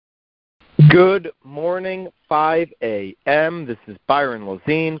Good morning, 5 a.m. This is Byron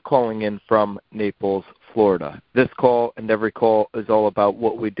Lazine calling in from Naples, Florida. This call and every call is all about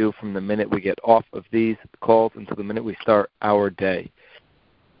what we do from the minute we get off of these calls until the minute we start our day.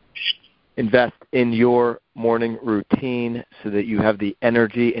 Invest in your morning routine so that you have the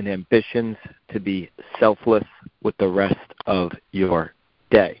energy and ambitions to be selfless with the rest of your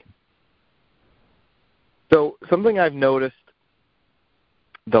day. So something I've noticed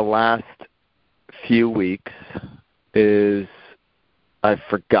the last few weeks is I've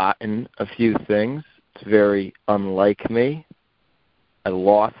forgotten a few things. It's very unlike me. I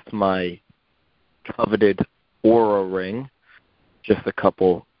lost my coveted Aura ring just a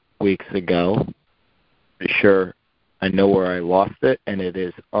couple weeks ago. Pretty sure I know where I lost it, and it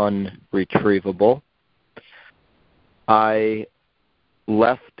is unretrievable. I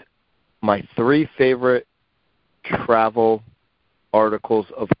left my 3 favorite travel articles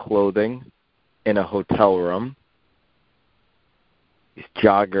of clothing in a hotel room. These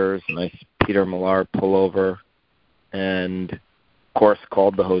joggers, nice Peter Millar pullover, and of course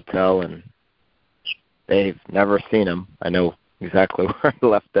called the hotel, and they've never seen them. I know exactly where I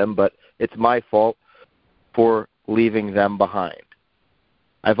left them, but it's my fault for leaving them behind.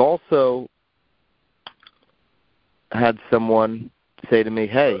 I've also had someone say to me,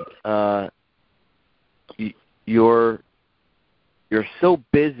 "Hey, you're so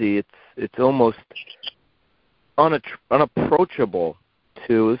busy. It's almost unapproachable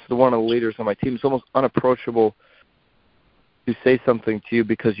to." This is one of the leaders on my team. It's almost unapproachable to say something to you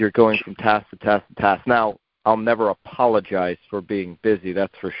because you're going from task to task to task. Now, I'll never apologize for being busy.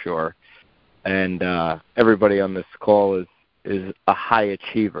 That's for sure. And everybody on this call is a high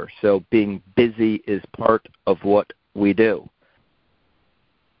achiever. So being busy is part of what we do.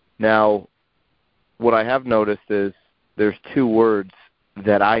 Now, what I have noticed is there's 2 words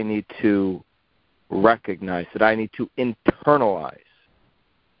that I need to recognize, that I need to internalize,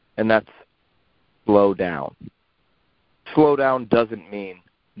 and that's slow down. Slow down doesn't mean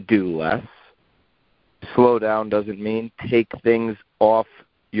do less. Slow down doesn't mean take things off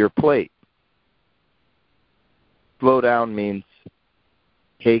your plate. Slow down means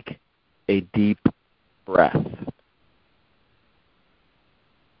take a deep breath.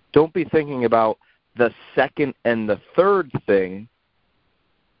 Don't be thinking about the second and the third thing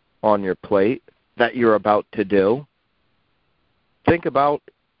on your plate that you're about to do. Think about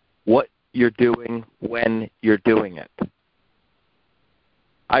what you're doing when you're doing it.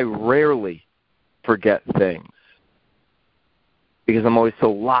 I rarely forget things because I'm always so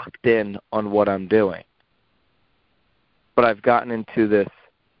locked in on what I'm doing. But I've gotten into this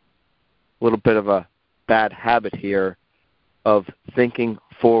little bit of a bad habit here of thinking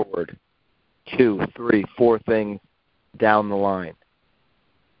forward 2, 3, 4 things down the line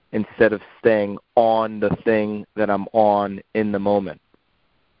instead of staying on the thing that I'm on in the moment.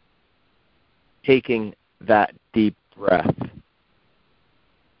 Taking that deep breath.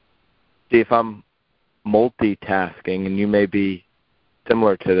 See, if I'm multitasking, and you may be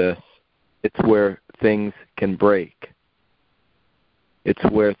similar to this, it's where things can break. It's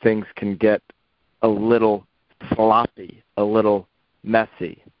where things can get a little sloppy, a little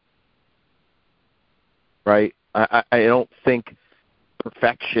messy. Right? I don't think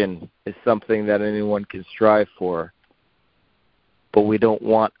perfection is something that anyone can strive for, but we don't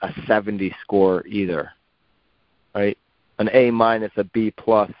want a 70 score either. Right? An A-, a B+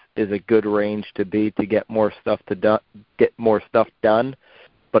 is a good range to be to get more stuff done,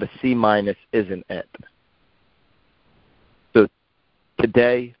 but a C- isn't it. So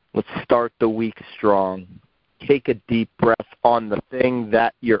today, let's start the week strong. Take a deep breath on the thing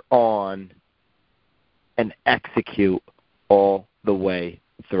that you're on and execute all the way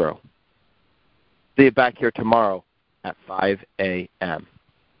through. See you back here tomorrow at 5 a.m.